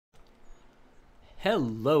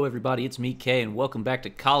Hello everybody, it's me Kay and welcome back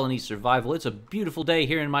to Colony Survival. It's a beautiful day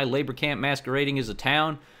here in my labor camp masquerading as a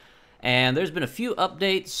town, and there's been a few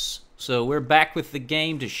updates, so we're back with the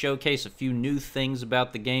game to showcase a few new things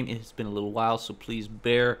about the game. It's been a little while, so please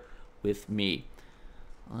bear with me.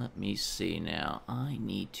 Let me see now. I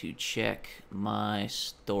need to check my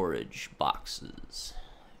storage boxes,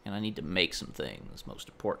 and I need to make some things, most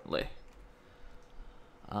importantly.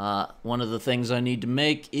 One of the things I need to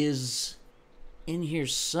make is in here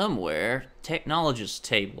somewhere, technologist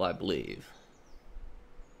table, I believe.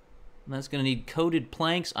 And that's going to need coated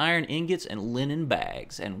planks, iron ingots, and linen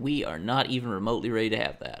bags. And we are not even remotely ready to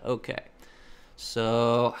have that. Okay.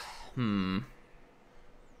 So, we're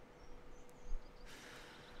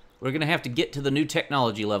going to have to get to the new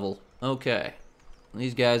technology level. Okay.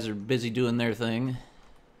 These guys are busy doing their thing.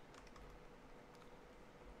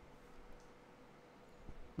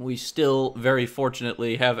 We still, very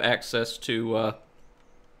fortunately, have access to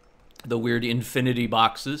the weird infinity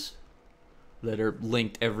boxes that are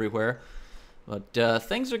linked everywhere. But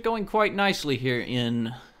things are going quite nicely here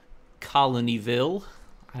in Colonyville.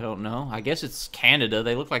 I don't know. I guess it's Canada.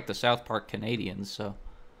 They look like the South Park Canadians, so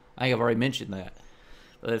I think I've already mentioned that.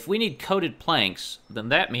 But if we need coated planks, then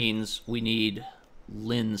that means we need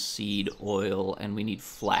linseed oil and we need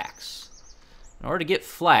flax. In order to get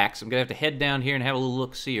flax, I'm going to have to head down here and have a little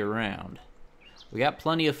look-see around. We got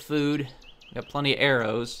plenty of food. We got plenty of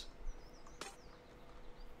arrows.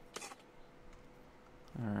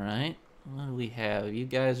 Alright. What do we have? You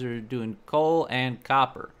guys are doing coal and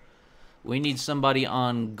copper. We need somebody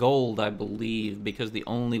on gold, I believe, because the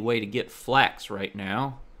only way to get flax right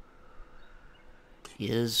now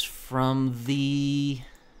is from the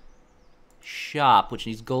shop, which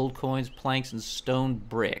needs gold coins, planks, and stone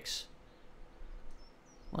bricks.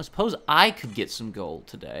 Well, I suppose I could get some gold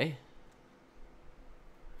today.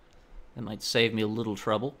 That might save me a little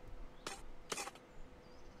trouble.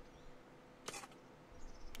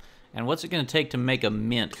 And what's it going to take to make a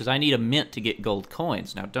mint? Because I need a mint to get gold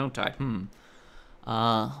coins now, don't I?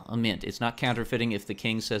 A mint. It's not counterfeiting if the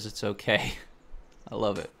king says it's okay. I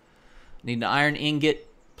love it. Need an iron ingot,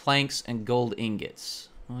 planks, and gold ingots.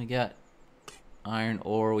 Well, we got iron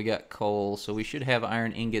ore, we got coal, so we should have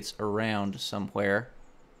iron ingots around somewhere.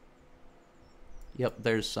 Yep,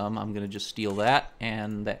 there's some. I'm going to just steal that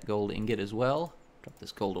and that gold ingot as well. Drop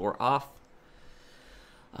this gold ore off.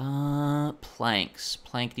 Planks.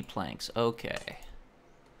 Plankety planks. Okay.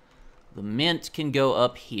 The mint can go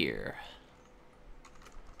up here.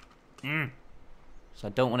 So I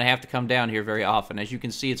don't want to have to come down here very often. As you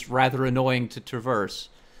can see, it's rather annoying to traverse.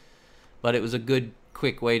 But it was a good,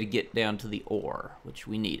 quick way to get down to the ore, which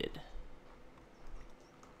we needed.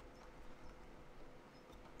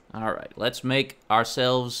 Alright, let's make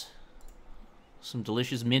ourselves some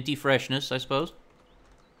delicious minty freshness, I suppose.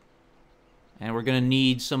 And we're going to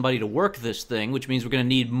need somebody to work this thing, which means we're going to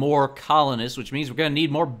need more colonists, which means we're going to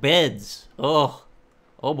need more beds. Oh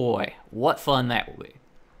boy, what fun that will be.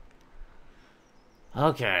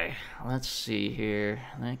 Okay, let's see here.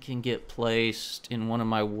 That can get placed in one of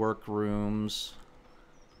my workrooms.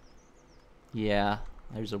 Yeah,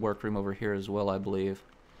 there's a workroom over here as well, I believe.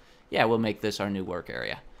 Yeah, we'll make this our new work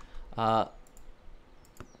area.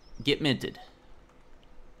 Get minted.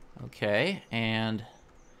 Okay, and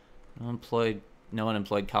no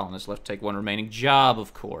unemployed colonists left to take one remaining job,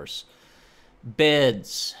 of course.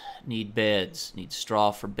 Beds. Need beds. Need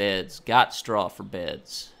straw for beds. Got straw for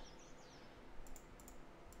beds.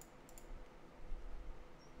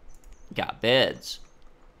 Got beds.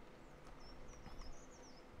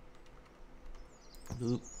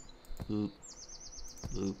 Boop. Boop.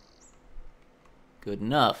 Boop. Good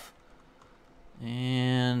enough.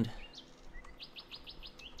 And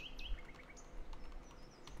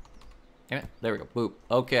damn it, there we go. Boop.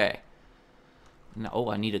 Okay. Now, oh,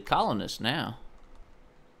 I need a colonist now.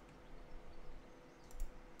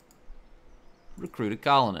 Recruit a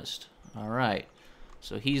colonist. All right.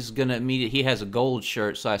 So he's gonna immediately. He has a gold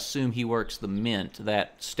shirt, so I assume he works the mint.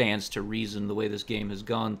 That stands to reason the way this game has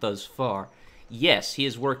gone thus far. Yes, he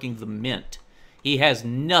is working the mint. He has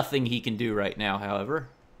nothing he can do right now, however.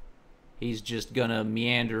 He's just gonna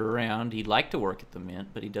meander around. He'd like to work at the mint,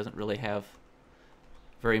 but he doesn't really have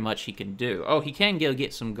very much he can do. Oh, he can go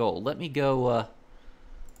get some gold. Let me go, let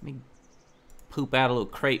me poop out a little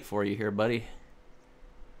crate for you here, buddy.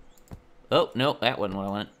 Oh, no, that wasn't what I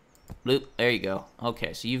wanted. Bloop, there you go.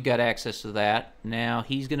 Okay, so you've got access to that. Now,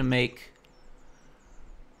 he's gonna make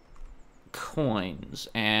coins,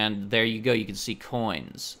 and there you go, you can see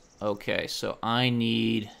coins. Okay, so I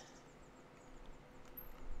need...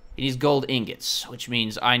 He needs gold ingots, which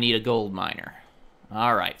means I need a gold miner.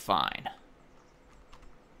 Alright, fine.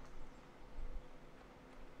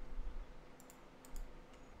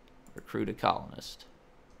 recruit a colonist.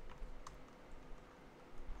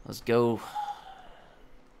 Let's go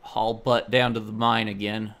haul butt down to the mine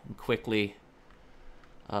again and quickly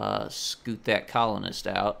scoot that colonist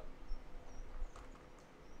out.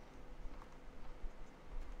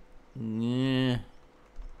 Yeah.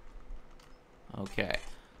 Okay.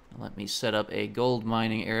 Let me set up a gold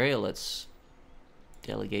mining area. Let's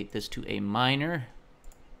delegate this to a miner.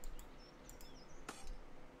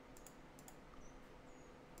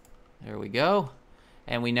 There we go.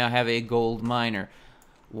 And we now have a gold miner.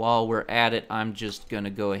 While we're at it, I'm just going to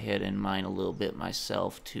go ahead and mine a little bit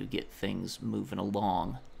myself to get things moving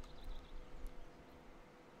along.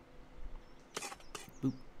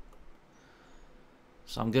 Boop.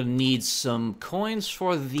 So I'm going to need some coins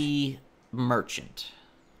for the merchant,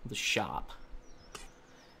 the shop.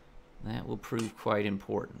 That will prove quite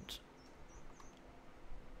important.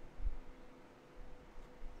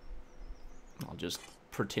 I'll just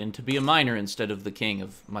pretend to be a miner instead of the king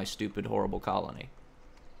of my stupid, horrible colony.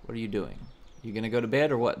 What are you doing? You gonna go to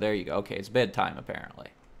bed or what? There you go. Okay, it's bedtime apparently.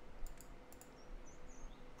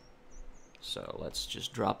 So let's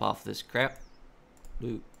just drop off this crap.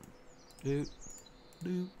 Doot, doot,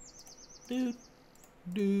 doot, doot,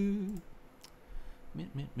 doot.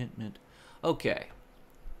 Mint, mint, mint, mint. Okay.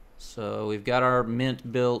 So we've got our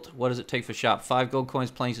mint built. What does it take for shop? 5 gold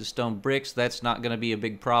coins, planks, and stone bricks. That's not gonna be a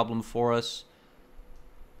big problem for us.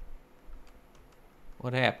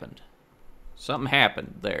 What happened? Something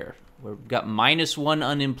happened there. We've got -1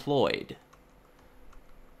 unemployed.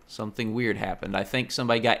 Something weird happened. I think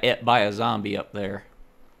somebody got ate by a zombie up there.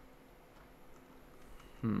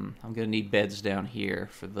 I'm gonna need beds down here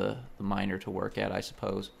for the miner to work at, I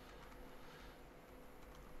suppose.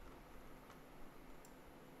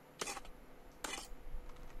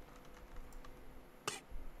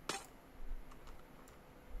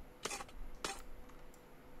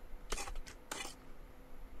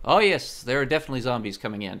 Oh yes, there are definitely zombies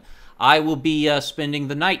coming in. I will be spending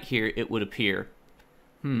the night here, it would appear.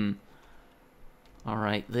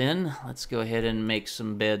 Alright then, let's go ahead and make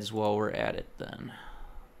some beds while we're at it then.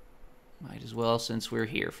 Might as well since we're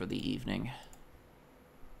here for the evening.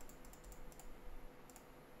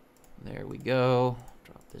 There we go.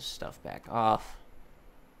 Drop this stuff back off.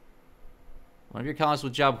 One of your colonists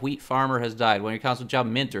with job wheat farmer has died. One of your colonists with job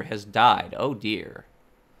minter has died. Oh dear.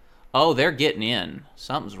 Oh, they're getting in.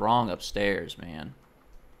 Something's wrong upstairs, man.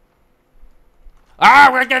 Ah,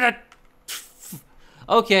 we're gonna...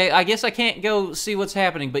 Okay, I guess I can't go see what's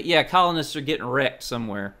happening, but yeah, colonists are getting wrecked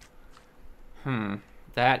somewhere.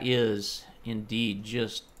 That is indeed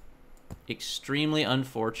just extremely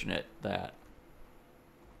unfortunate that...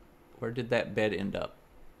 Where did that bed end up?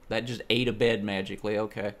 That just ate a bed magically,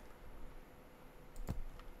 okay.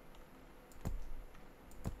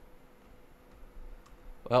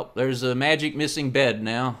 Well, there's a magic missing bed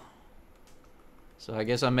now. So I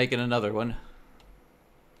guess I'm making another one.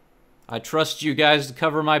 I trust you guys to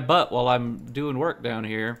cover my butt while I'm doing work down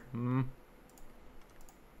here.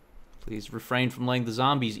 Please refrain from letting the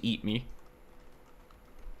zombies eat me.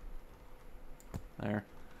 There.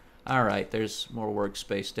 Alright, there's more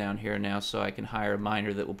workspace down here now, so I can hire a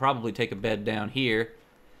miner that will probably take a bed down here.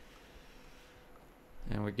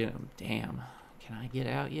 And we're getting... Damn. Can I get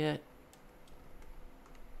out yet?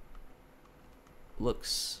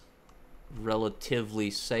 Looks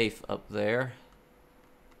relatively safe up there.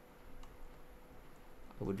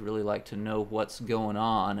 I would really like to know what's going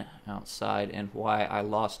on outside and why I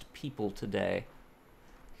lost people today.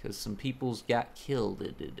 Because some people's got killed.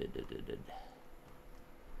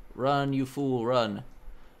 Run, you fool, run.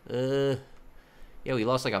 Yeah, we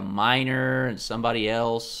lost like a miner and somebody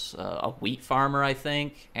else. A wheat farmer, I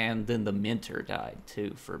think. And then the minter died,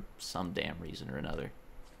 too, for some damn reason or another.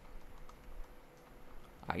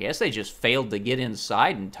 I guess they just failed to get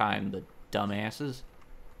inside in time, the dumbasses.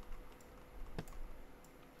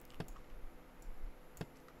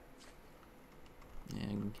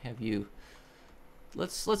 And have you...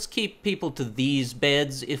 Let's keep people to these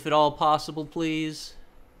beds, if at all possible, please.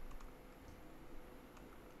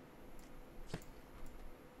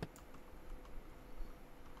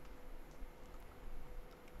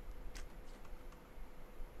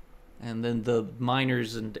 And then the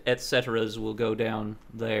miners and et ceteras will go down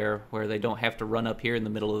there where they don't have to run up here in the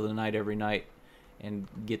middle of the night every night and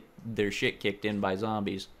get their shit kicked in by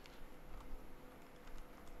zombies.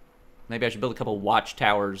 Maybe I should build a couple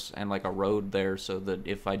watchtowers and like a road there so that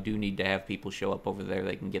if I do need to have people show up over there,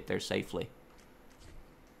 they can get there safely.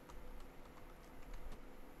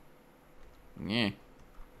 Yeah.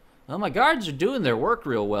 Well, my guards are doing their work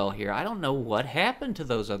real well here. I don't know what happened to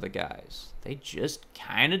those other guys. They just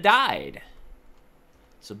kind of died.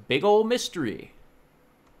 It's a big old mystery.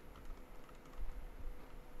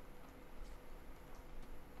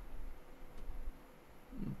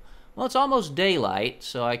 Well, it's almost daylight,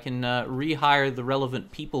 so I can rehire the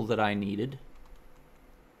relevant people that I needed.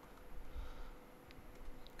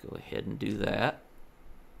 Go ahead and do that.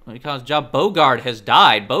 What do you call his job? Bogart has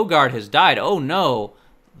died. Bogart has died. Oh, no.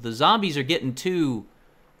 The zombies are getting too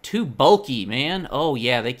bulky, man. Oh,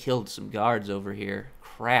 yeah, they killed some guards over here.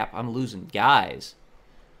 Crap, I'm losing guys.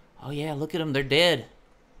 Oh, yeah, look at them. They're dead.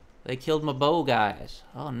 They killed my bow guys.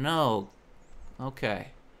 Oh, no. Okay.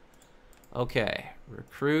 Okay.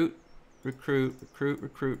 Recruit, recruit, recruit,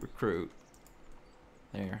 recruit, recruit.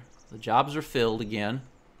 There. The jobs are filled again.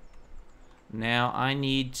 Now I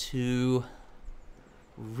need to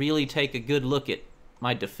really take a good look at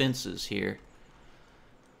my defenses here.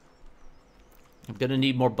 I'm gonna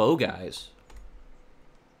need more bow guys.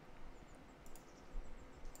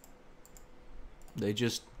 They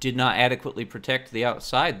just did not adequately protect the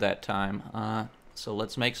outside that time. So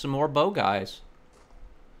let's make some more bow guys.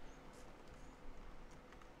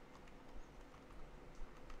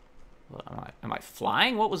 Well, am I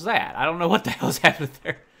flying? What was that? I don't know what the hell's happening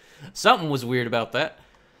there. Something was weird about that.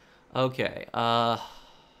 Okay, boop.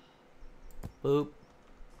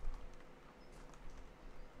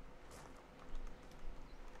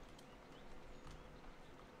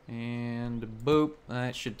 And boop.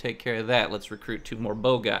 That should take care of that. Let's recruit 2 more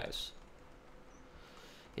bow guys.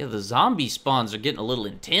 Yeah, the zombie spawns are getting a little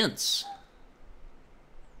intense.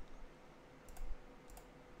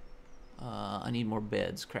 I need more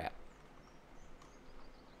beds. Crap.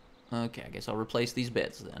 Okay, I guess I'll replace these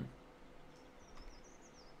beds then.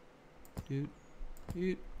 Doot,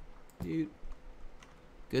 doot, doot.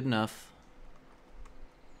 Good enough.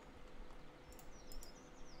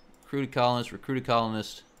 Recruited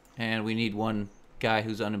colonist, and we need one guy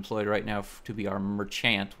who's unemployed right now to be our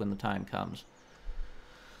merchant when the time comes.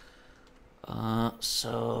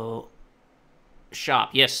 So...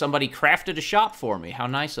 Shop. Yes, somebody crafted a shop for me. How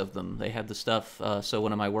nice of them. They had the stuff, so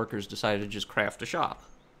one of my workers decided to just craft a shop.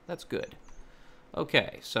 That's good.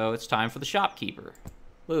 Okay, so it's time for the shopkeeper.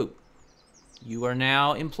 Boop. You are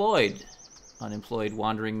now employed. Unemployed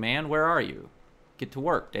wandering man, where are you? Get to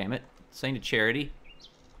work, damn it. This ain't a charity.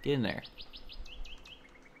 Get in there.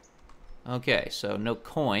 Okay, so no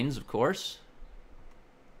coins, of course.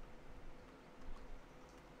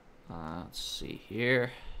 Let's see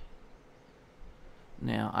here.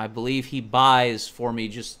 Now, I believe he buys for me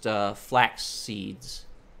just flax seeds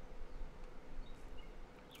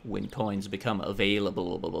when coins become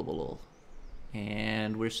available.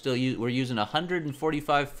 And we're using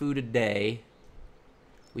 145 food a day.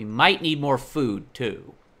 We might need more food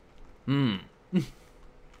too.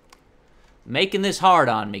 Making this hard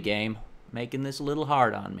on me, game. Making this a little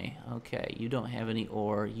hard on me. Okay, you don't have any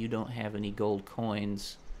ore. You don't have any gold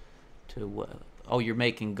coins to... oh, you're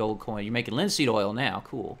making gold coin. You're making linseed oil now.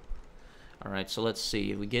 Cool. All right, so let's see.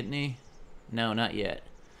 Did we get any? No, not yet.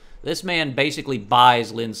 This man basically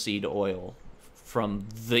buys linseed oil from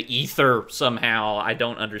the ether somehow. I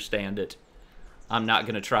don't understand it. I'm not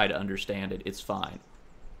going to try to understand it. It's fine.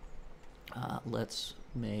 Let's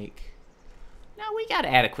make... Now, we got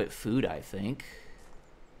adequate food, I think.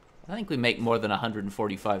 I think we make more than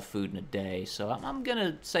 145 food in a day, so I'm going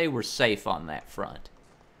to say we're safe on that front.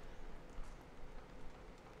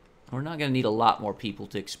 We're not going to need a lot more people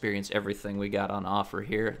to experience everything we got on offer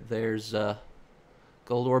here. There's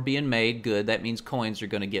gold ore being made. Good. That means coins are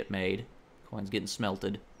going to get made. Coins getting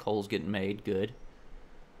smelted. Coal's getting made. Good.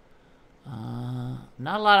 Not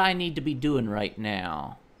a lot I need to be doing right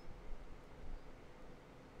now.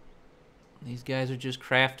 These guys are just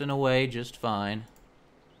crafting away just fine.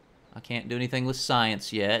 I can't do anything with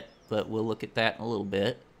science yet, but we'll look at that in a little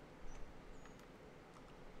bit.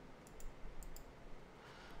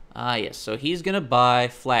 Yes, so he's going to buy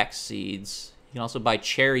flax seeds. You can also buy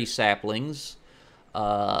cherry saplings,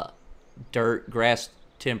 dirt, grass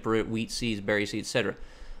temperate, wheat seeds, berry seeds, etc.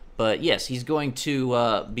 But yes, he's going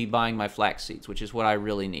to be buying my flax seeds, which is what I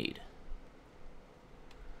really need.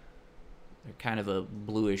 They're kind of a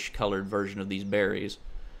bluish colored version of these berries.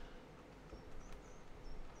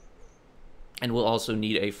 And we'll also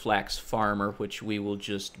need a flax farmer, which we will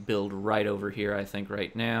just build right over here, I think,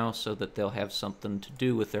 right now, so that they'll have something to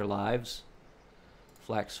do with their lives.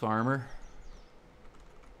 Flax farmer.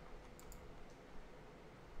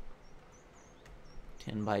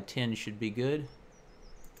 Ten by 10 should be good.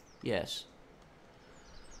 Yes.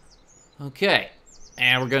 Okay.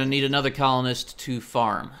 And we're going to need another colonist to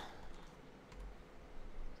farm.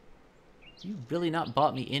 You really not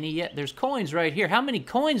bought me any yet? There's coins right here. How many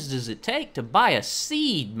coins does it take to buy a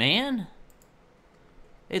seed, man?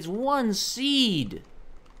 It's 1 seed.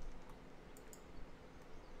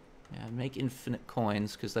 Yeah, make infinite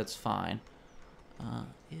coins, because that's fine.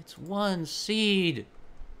 It's 1 seed.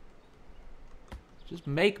 Just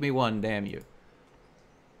make me one, damn you.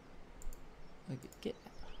 Like,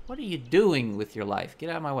 what are you doing with your life? Get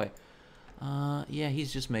out of my way. Yeah,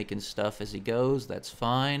 he's just making stuff as he goes. That's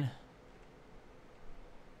fine.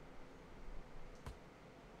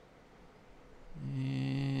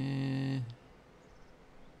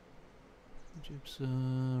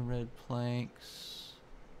 Gypsum, red planks,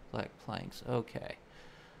 black planks. Okay.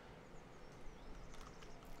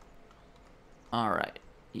 Alright.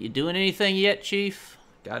 You doing anything yet, Chief?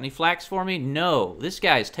 Got any flax for me? No. This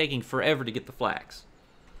guy's taking forever to get the flax.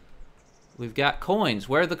 We've got coins.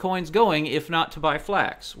 Where are the coins going if not to buy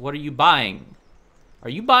flax? What are you buying? Are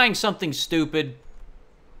you buying something stupid?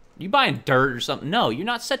 You buying dirt or something? No, you're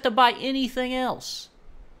not set to buy anything else.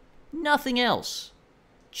 Nothing else.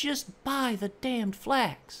 Just buy the damned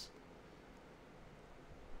flax.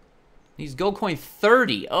 These gold coin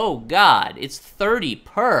 30. Oh, God. It's 30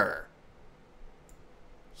 per.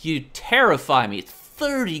 You terrify me.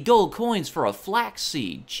 30 gold coins for a flax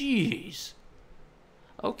seed. Jeez.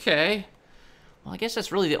 Okay. Well, I guess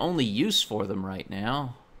that's really the only use for them right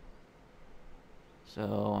now.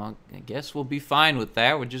 So, I guess we'll be fine with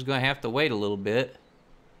that. We're just going to have to wait a little bit.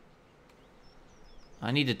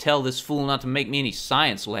 I need to tell this fool not to make me any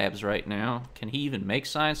science labs right now. Can he even make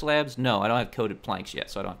science labs? No, I don't have coated planks yet,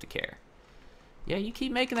 so I don't have to care. Yeah, you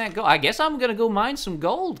keep making that gold. I guess I'm going to go mine some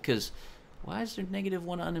gold, because why is there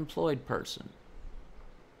 -1 unemployed person?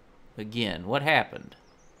 Again, what happened?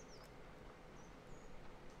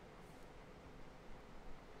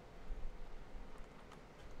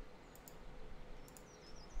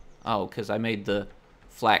 Oh, because I made the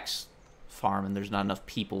flax farm and there's not enough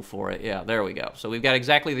people for it. Yeah, there we go. So we've got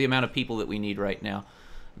exactly the amount of people that we need right now.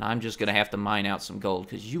 And I'm just going to have to mine out some gold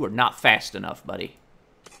because you are not fast enough, buddy.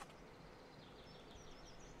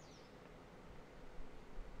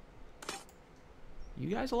 You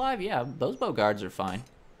guys alive? Yeah, those bogards are fine.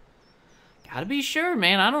 Gotta be sure,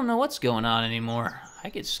 man. I don't know what's going on anymore. I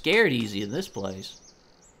get scared easy in this place.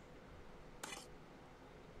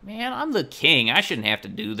 Man, I'm the king. I shouldn't have to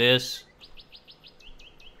do this.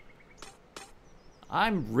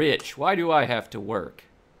 I'm rich. Why do I have to work?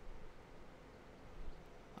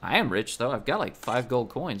 I am rich, though. I've got like 5 gold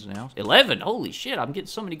coins now. 11! Holy shit, I'm getting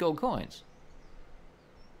so many gold coins.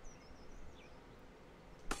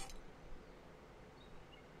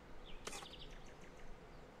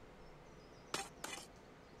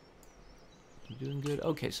 You doing good?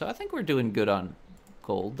 Okay, so I think we're doing good on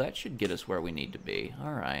gold. That should get us where we need to be.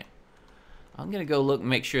 All right. I'm going to go look and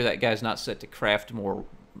make sure that guy's not set to craft more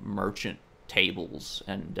merchant tables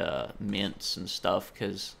and mints and stuff,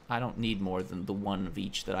 because I don't need more than the 1 of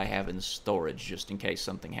each that I have in storage just in case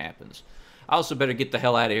something happens. I also better get the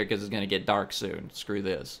hell out of here because it's going to get dark soon. Screw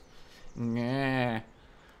this. Nah.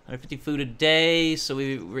 150 food a day, so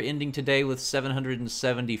we're ending today with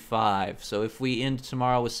 775. So if we end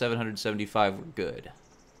tomorrow with 775, we're good.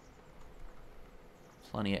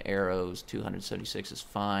 Plenty of arrows. 276 is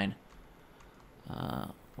fine.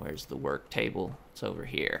 Where's the work table? It's over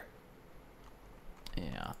here.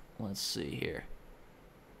 Yeah, let's see here.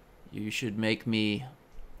 You should make me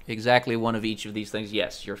exactly 1 of each of these things.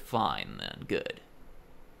 Yes, you're fine then. Good.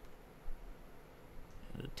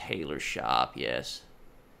 A tailor shop, yes.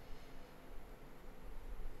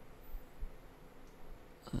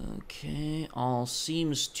 Okay, all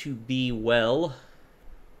seems to be well.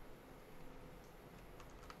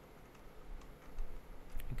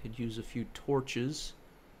 I could use a few torches.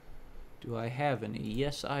 Do I have any?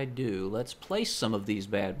 Yes, I do. Let's place some of these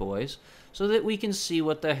bad boys so that we can see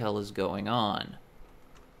what the hell is going on.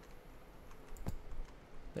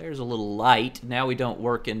 There's a little light. Now we don't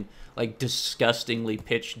work in, like, disgustingly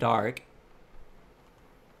pitch dark.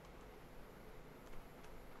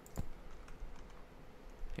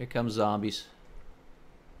 Here comes zombies.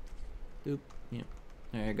 Oop. Yep.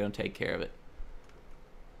 They're gonna take care of it.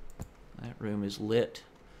 That room is lit.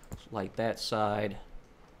 Let's light that side.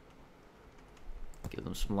 Give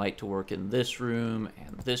them some light to work in this room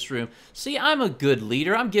and this room. See, I'm a good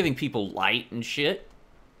leader. I'm giving people light and shit.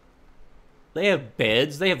 They have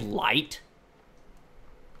beds. They have light.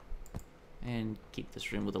 And keep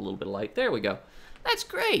this room with a little bit of light. There we go. That's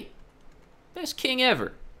great. Best king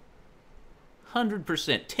ever.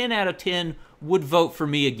 100%. 10 out of 10 would vote for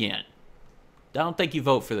me again. I don't think you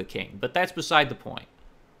vote for the king, but that's beside the point.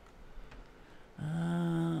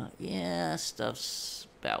 Yeah, stuff's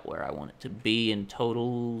about where I want it to be in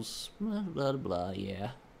totals. Blah, blah, blah,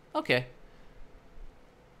 yeah. Okay.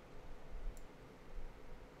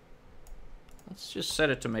 Let's just set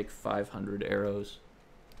it to make 500 arrows.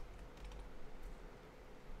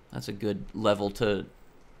 That's a good level to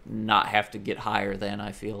not have to get higher than,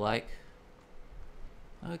 I feel like.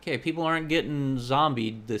 Okay, people aren't getting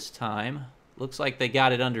zombied this time. Looks like they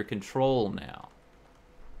got it under control now.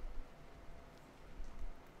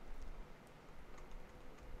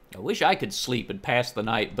 I wish I could sleep and pass the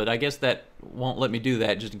night, but I guess that won't let me do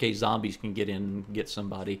that just in case zombies can get in and get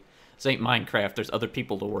somebody. This ain't Minecraft. There's other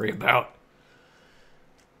people to worry about.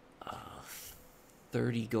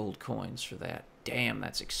 30 gold coins for that. Damn,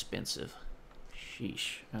 that's expensive.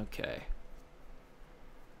 Sheesh. Okay.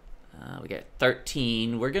 We got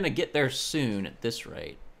 13. We're going to get there soon at this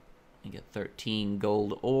rate. We get 13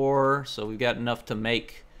 gold ore, so we've got enough to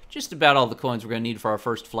make just about all the coins we're going to need for our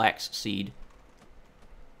first flax seed.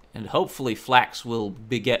 And hopefully flax will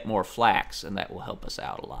beget more flax, and that will help us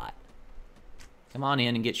out a lot. Come on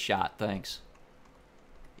in and get shot, thanks.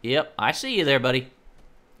 Yep, I see you there, buddy.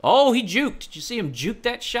 Oh, he juked. Did you see him juke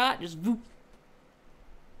that shot? Just whoop.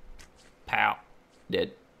 Pow.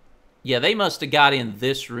 Dead. Yeah, they must have got in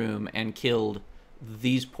this room and killed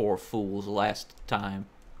these poor fools last time.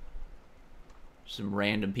 Some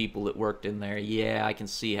random people that worked in there. Yeah, I can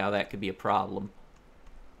see how that could be a problem.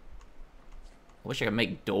 I wish I could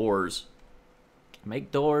make doors.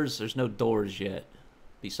 Make doors? There's no doors yet.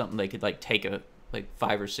 Be something they could, like, take like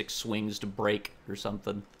 5 or 6 swings to break or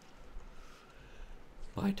something.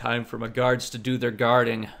 Buy time for my guards to do their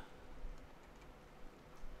guarding.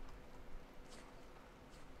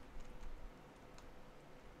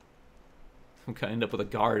 I'm gonna end up with a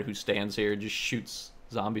guard who stands here and just shoots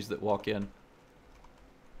zombies that walk in.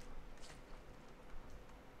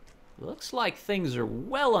 Looks like things are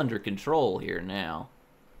well under control here now.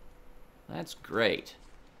 That's great.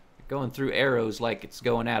 Going through arrows like it's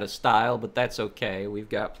going out of style, but that's okay. We've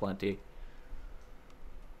got plenty.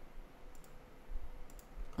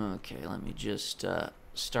 Okay, let me just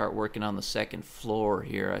start working on the second floor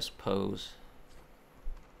here, I suppose.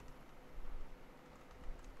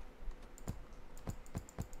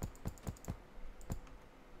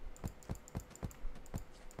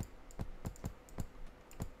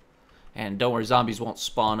 And don't worry, zombies won't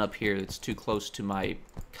spawn up here. It's too close to my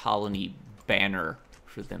colony banner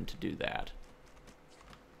for them to do that.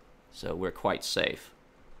 So we're quite safe.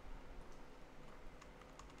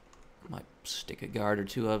 Might stick a guard or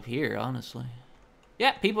two up here, honestly.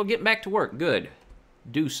 Yeah, people are getting back to work. Good.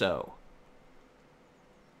 Do so.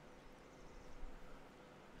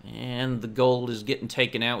 And the gold is getting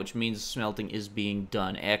taken out, which means smelting is being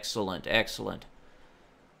done. Excellent, excellent.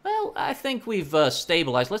 Well, I think we've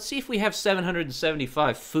stabilized. Let's see if we have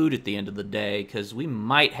 775 food at the end of the day, because we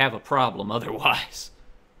might have a problem otherwise.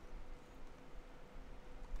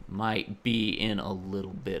 Might be in a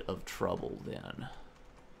little bit of trouble then.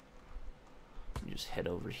 Just head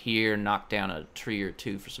over here, knock down a tree or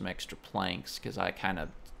two for some extra planks, because I kind of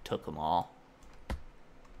took them all.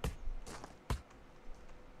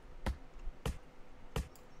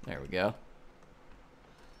 There we go.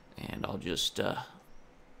 And I'll just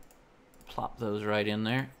plop those right in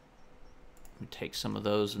there. Take some of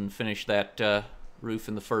those and finish that roof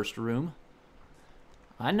in the first room.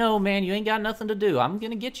 I know, man, you ain't got nothing to do. I'm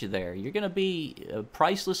going to get you there. You're going to be a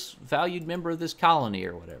priceless, valued member of this colony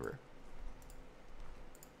or whatever.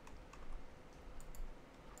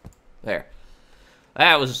 There.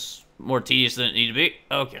 That was more tedious than it needed to be.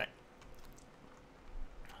 Okay.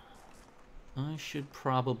 I should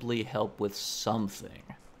probably help with something.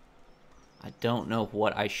 I don't know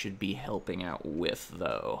what I should be helping out with,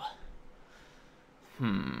 though.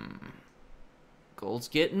 Gold's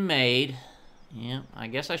getting made. Yeah, I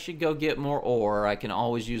guess I should go get more ore. I can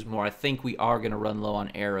always use more. I think we are going to run low on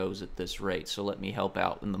arrows at this rate, so let me help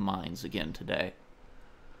out in the mines again today.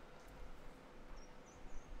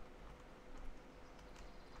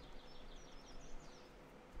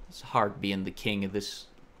 It's hard being the king of this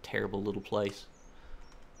terrible little place.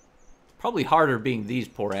 Probably harder being these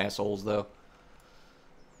poor assholes, though.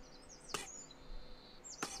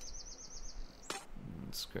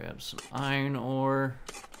 Let's grab some iron ore.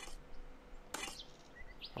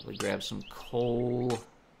 Probably grab some coal.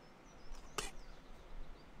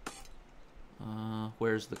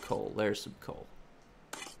 Where's the coal? There's some coal.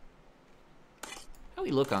 How do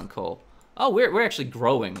we look on coal? Oh, we're actually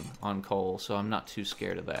growing on coal, so I'm not too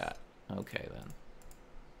scared of that. Okay, then.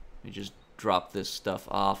 Let me just drop this stuff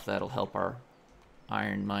off. That'll help our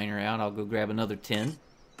iron miner out. I'll go grab another tin.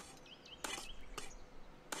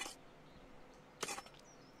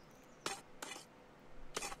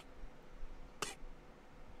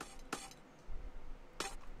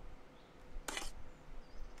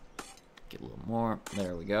 Get a little more.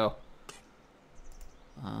 There we go.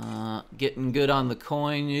 Getting good on the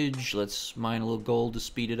coinage. Let's mine a little gold to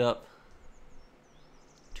speed it up.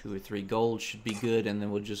 2 or 3 gold should be good, and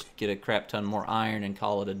then we'll just get a crap ton more iron and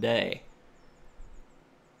call it a day.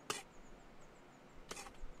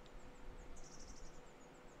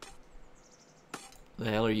 The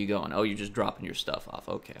hell are you going? Oh, you're just dropping your stuff off.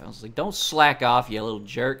 Okay, I was like, don't slack off, you little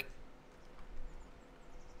jerk.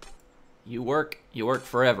 You work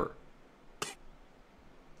forever.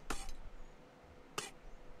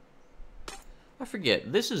 I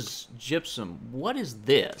forget, this is gypsum. What is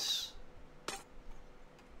this?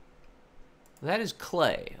 That is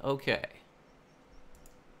clay. Okay.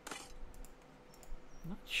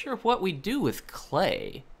 Not sure what we do with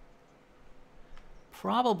clay.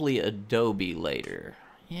 Probably adobe later.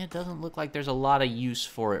 Yeah, it doesn't look like there's a lot of use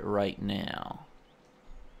for it right now.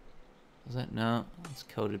 Is that? No, it's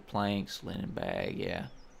coated planks, linen bag, yeah.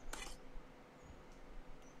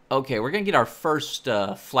 Okay, we're gonna get our first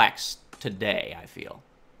flax today, I feel.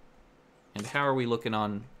 And how are we looking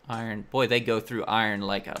on iron? Boy, they go through iron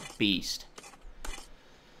like a beast.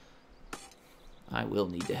 I will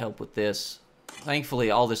need to help with this.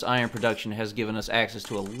 Thankfully, all this iron production has given us access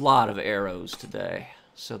to a lot of arrows today,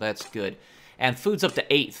 so that's good. And food's up to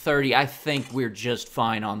 8:30. I think we're just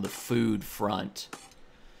fine on the food front.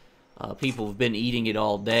 People have been eating it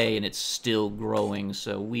all day, and it's still growing,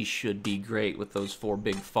 so we should be great with those 4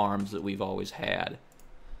 big farms that we've always had.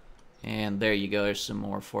 And there you go. There's some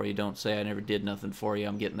more for you. Don't say I never did nothing for you.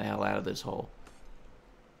 I'm getting the hell out of this hole.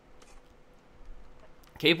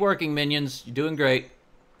 Keep working, minions. You're doing great.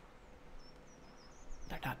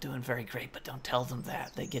 They're not doing very great, but don't tell them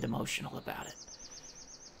that. They get emotional about it.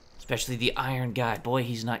 Especially the iron guy. Boy,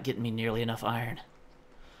 he's not getting me nearly enough iron.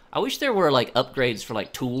 I wish there were, like, upgrades for,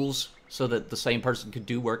 like, tools so that the same person could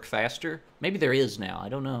do work faster. Maybe there is now. I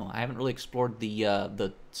don't know. I haven't really explored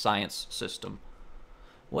the science system.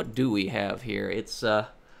 What do we have here? It's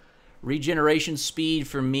regeneration speed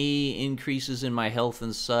for me, increases in my health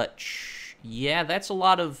and such. Yeah, that's a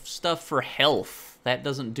lot of stuff for health. That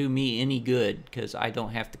doesn't do me any good because I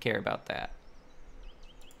don't have to care about that.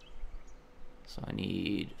 So I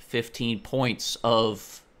need 15 points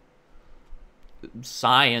of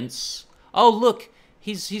science. Oh, look,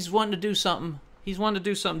 he's wanting to do something. He's wanting to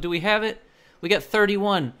do something. Do we have it? We got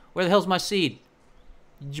 31. Where the hell's my seed?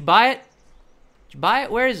 Did you buy it? Did you buy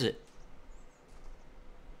it? Where is it?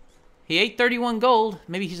 He ate 31 gold.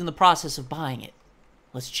 Maybe he's in the process of buying it.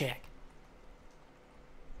 Let's check.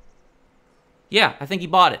 Yeah, I think he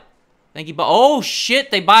bought it. I think he bought... Oh, shit,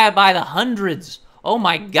 they buy it by the hundreds. Oh,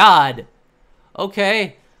 my God.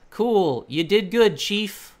 Okay, cool. You did good,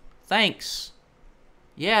 Chief. Thanks.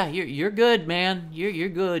 Yeah, you're good, man. You're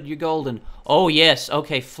good. You're golden. Oh, yes.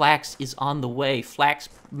 Okay, flax is on the way. Flax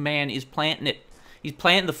man is planting it. He's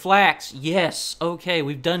planting the flax. Yes. Okay,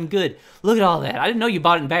 we've done good. Look at all that. I didn't know you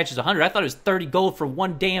bought it in batches of 100. I thought it was 30 gold for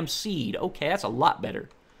one damn seed. Okay, that's a lot better.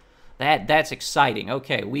 That's exciting.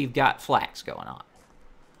 Okay, we've got flax going on.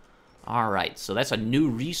 All right, so that's a new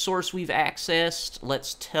resource we've accessed.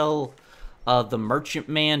 Let's tell the merchant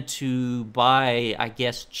man to buy, I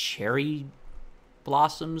guess, cherry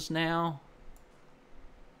blossoms now.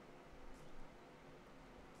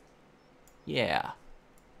 Yeah.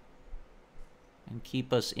 And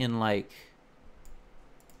keep us in, like,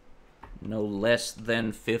 no less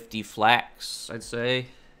than 50 flax, I'd say.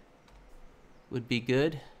 Would be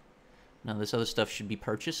good. Now, this other stuff should be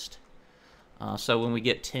purchased. So when we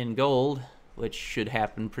get 10 gold, which should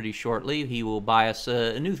happen pretty shortly, he will buy us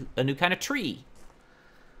a new kind of tree.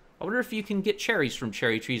 I wonder if you can get cherries from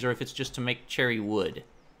cherry trees or if it's just to make cherry wood.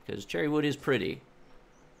 Because cherry wood is pretty.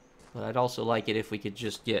 But I'd also like it if we could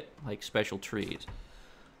just get, like, special trees.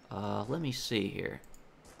 Let me see here.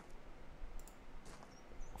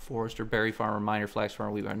 Forester, berry farmer, miner, flax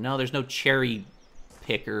farmer, wheat farmer. No, there's no cherry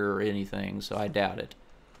picker or anything, so I doubt it.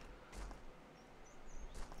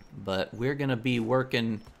 But we're going to be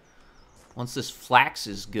working, once this flax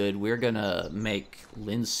is good, we're going to make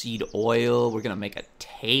linseed oil. We're going to make a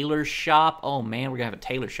tailor shop. Oh, man, we're going to have a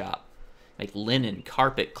tailor shop. Make linen,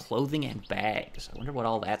 carpet, clothing, and bags. I wonder what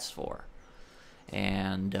all that's for.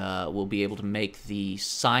 And we'll be able to make the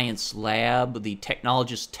science lab, the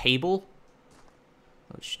technologist table,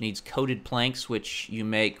 which needs coated planks, which you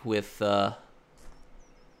make with, I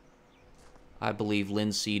believe,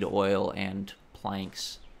 linseed oil and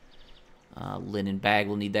planks. Linen bag,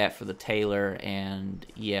 we'll need that for the tailor, and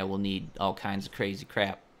yeah, we'll need all kinds of crazy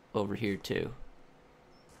crap over here too.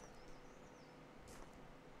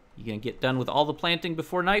 You gonna get done with all the planting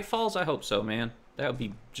before night falls? I hope so, man. That would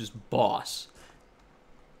be just boss.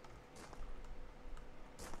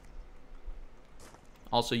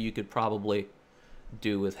 Also, you could probably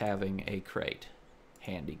do with having a crate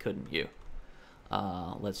handy, couldn't you?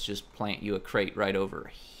 Let's just plant you a crate right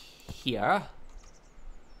over here.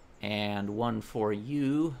 And one for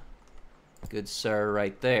you, good sir,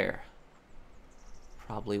 right there.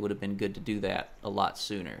 Probably would have been good to do that a lot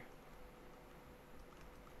sooner.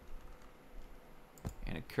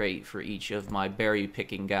 And a crate for each of my berry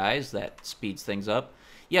picking guys. That speeds things up.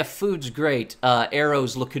 Yeah, food's great.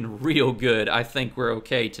 Arrow's looking real good. I think we're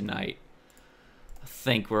okay tonight. I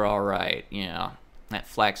think we're alright. Yeah. That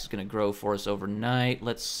flax is going to grow for us overnight.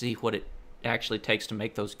 Let's see what it actually takes to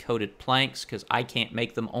make those coated planks, because I can't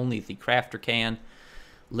make them, only the crafter can.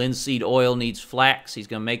 Linseed oil needs flax. He's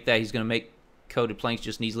going to make that. He's going to make coated planks,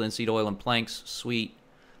 just needs linseed oil and planks. Sweet.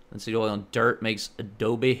 Linseed oil and dirt makes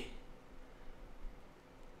adobe.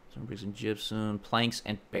 Some bricks and gypsum. Planks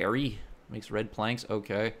and berry makes red planks.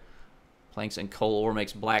 Okay. Planks and coal ore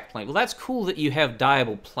makes black plank. Well, that's cool that you have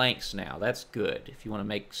dyeable planks now. That's good. If you want to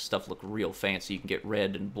make stuff look real fancy, you can get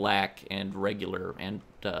red and black and regular and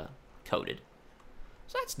coated.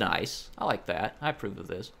 So that's nice. I like that. I approve of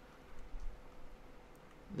this.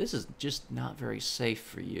 This is just not very safe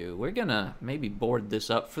for you. We're gonna maybe board this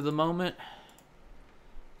up for the moment,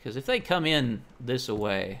 because if they come in this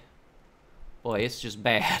way, boy, it's just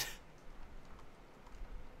bad.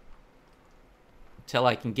 Until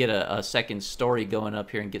I can get a second story going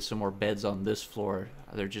up here and get some more beds on this floor,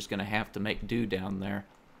 they're just gonna have to make do down there.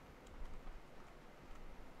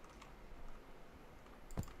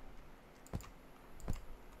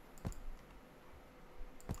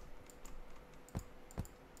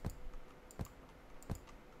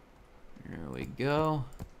 There we go.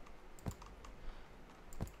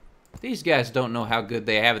 These guys don't know how good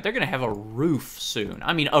they have it. They're going to have a roof soon.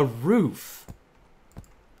 I mean, a roof.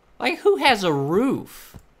 Like, who has a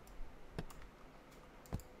roof?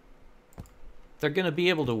 They're going to be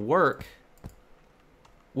able to work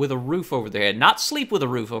with a roof over their head. Not sleep with a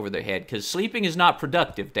roof over their head, because sleeping is not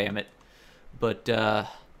productive, damn it. But,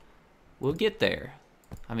 we'll get there.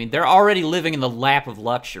 I mean, they're already living in the lap of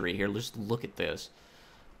luxury here. Just look at this.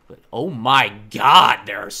 But, oh my god,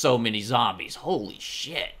 there are so many zombies. Holy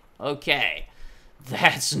shit. Okay.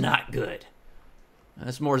 That's not good.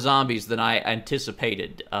 That's more zombies than I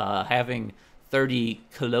anticipated. Having 30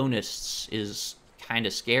 colonists is kind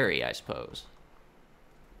of scary, I suppose.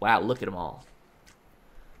 Wow, look at them all.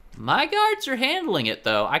 My guards are handling it,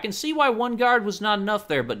 though. I can see why one guard was not enough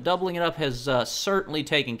there, but doubling it up has certainly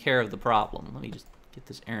taken care of the problem. Let me just get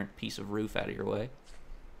this errant piece of roof out of your way.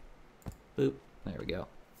 Boop. There we go.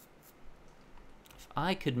 If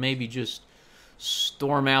I could maybe just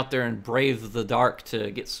storm out there and brave the dark to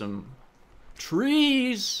get some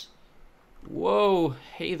trees. Whoa.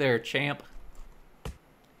 Hey there, champ.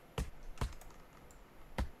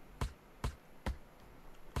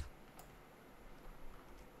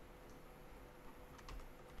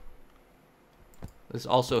 This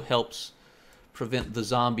also helps prevent the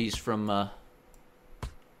zombies from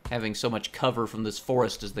having so much cover from this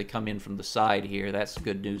forest as they come in from the side here. That's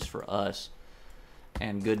good news for us.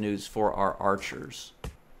 And good news for our archers.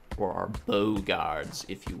 Or our bow guards,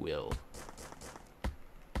 if you will.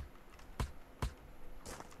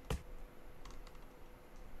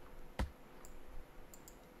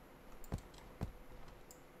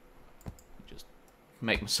 Just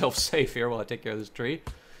make myself safe here while I take care of this tree.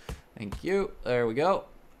 Thank you. There we go.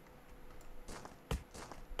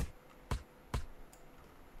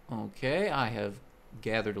 Okay, I have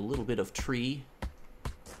gathered a little bit of tree.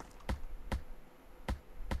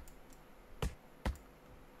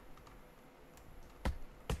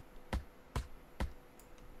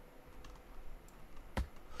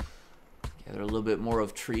 Gather a little bit more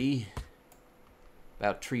of tree.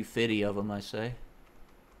 About 350 of them, I say.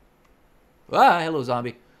 Ah, hello,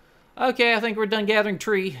 zombie. Okay, I think we're done gathering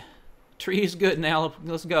tree. Tree is good now.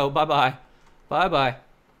 Let's go. Bye-bye. Bye-bye.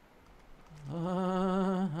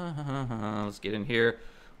 Let's get in here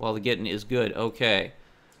while the getting is good. Okay.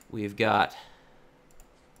 We've got...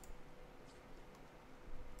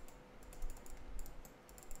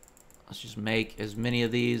 Let's just make as many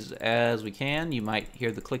of these as we can. You might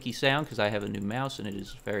hear the clicky sound because I have a new mouse and it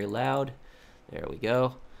is very loud. There we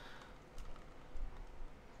go.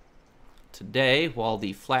 Today, while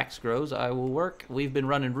the flax grows, I will work. We've been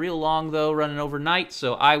running real long, though, running overnight,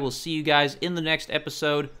 so I will see you guys in the next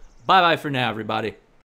episode. Bye-bye for now, everybody.